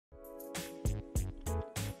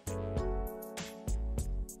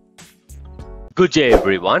Good day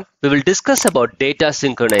everyone. We will discuss about data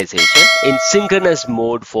synchronization in synchronous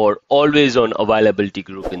mode for always on availability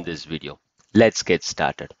group in this video. Let's get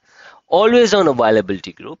started. Always on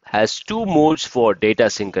availability group has two modes for data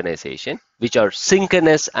synchronization, which are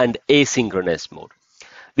synchronous and asynchronous mode.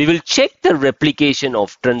 We will check the replication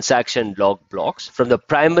of transaction log blocks from the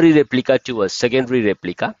primary replica to a secondary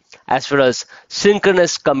replica as far as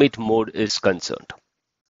synchronous commit mode is concerned.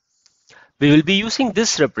 We will be using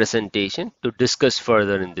this representation to discuss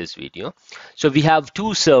further in this video. So we have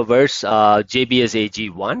two servers, JBSWiki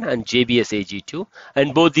and JBSWiki,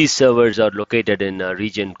 and both these servers are located in a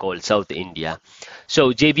region called South India.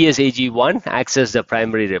 So JBSWiki acts as the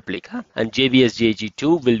primary replica and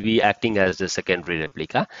JBSWiki will be acting as the secondary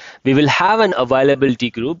replica. We will have an availability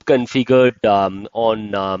group configured on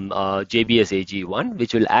JBSWiki,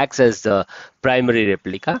 which will act as the primary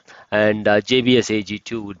replica, and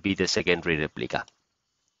JBSWiki would be the secondary replica.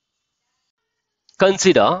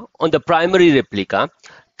 Consider on the primary replica,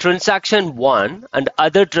 transaction 1 and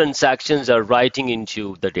other transactions are writing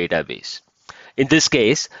into the database. In this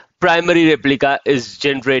case, primary replica is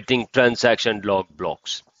generating transaction log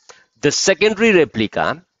blocks. The secondary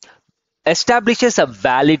replica establishes a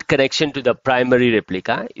valid connection to the primary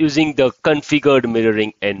replica using the configured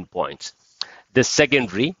mirroring endpoints. The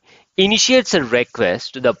secondary initiates a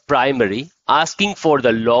request to the primary asking for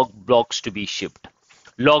the log blocks to be shipped.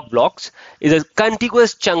 Log blocks is a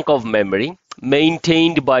contiguous chunk of memory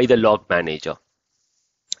maintained by the log manager.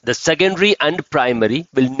 The secondary and primary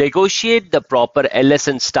will negotiate the proper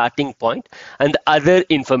LSN starting point and other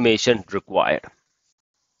information required.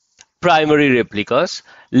 Primary replicas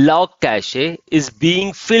log cache is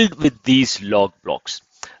being filled with these log blocks.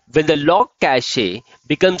 When the log cache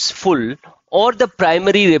becomes full or the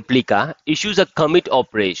primary replica issues a commit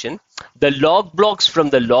operation, the log blocks from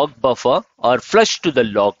the log buffer are flushed to the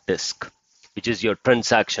log disk, which is your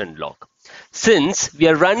transaction log. Since we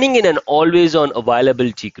are running in an always on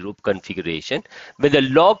availability group configuration, when the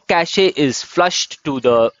log cache is flushed to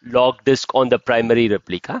the log disk on the primary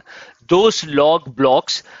replica, those log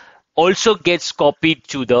blocks also gets copied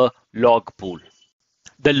to the log pool.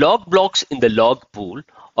 The log blocks in the log pool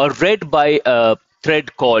are read by a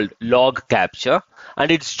thread called log capture,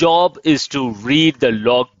 and its job is to read the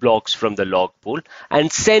log blocks from the log pool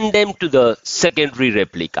and send them to the secondary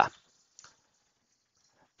replica.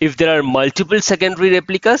 If there are multiple secondary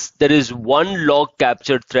replicas, there is one log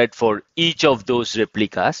capture thread for each of those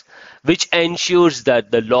replicas, which ensures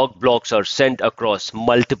that the log blocks are sent across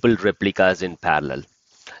multiple replicas in parallel.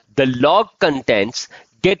 The log contents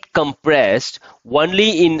get compressed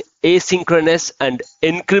only in asynchronous and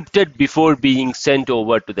encrypted before being sent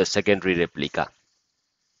over to the secondary replica.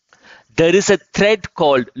 There is a thread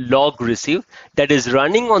called log receive that is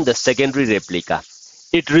running on the secondary replica.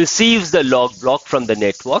 It receives the log block from the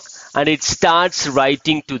network and it starts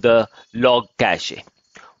writing to the log cache.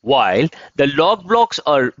 While the log blocks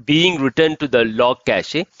are being returned to the log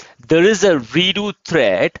cache, there is a redo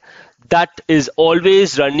thread that is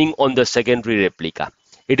always running on the secondary replica.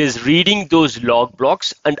 It is reading those log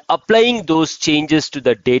blocks and applying those changes to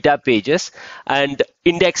the data pages and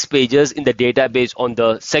index pages in the database on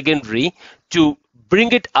the secondary to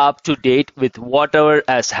bring it up to date with whatever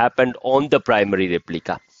has happened on the primary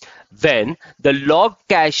replica. When the log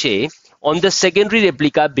cache on the secondary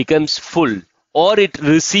replica becomes full or it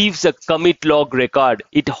receives a commit log record,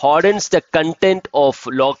 it hardens the content of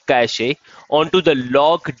log cache onto the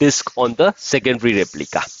log disk on the secondary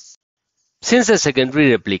replica. Since the secondary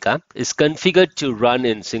replica is configured to run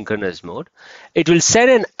in synchronous mode, it will send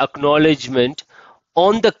an acknowledgement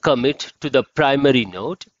on the commit to the primary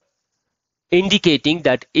node, indicating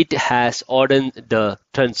that it has ordered the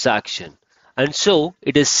transaction. And so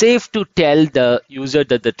it is safe to tell the user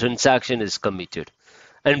that the transaction is committed.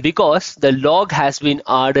 And because the log has been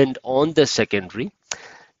hardened on the secondary,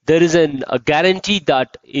 there is a guarantee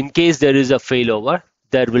that in case there is a failover,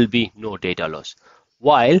 there will be no data loss.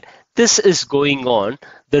 While this is going on,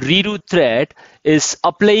 the redo thread is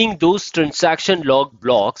applying those transaction log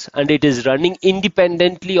blocks and it is running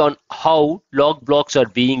independently on how log blocks are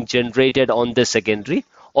being generated on the secondary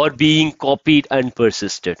or being copied and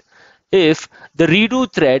persisted. If the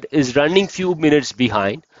redo thread is running few minutes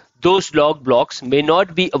behind, those log blocks may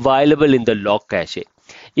not be available in the log cache.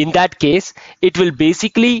 In that case, it will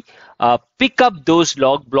basically pick up those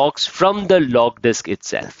log blocks from the log disk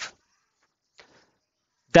itself.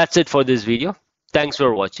 That's it for this video. Thanks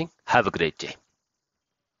for watching. Have a great day.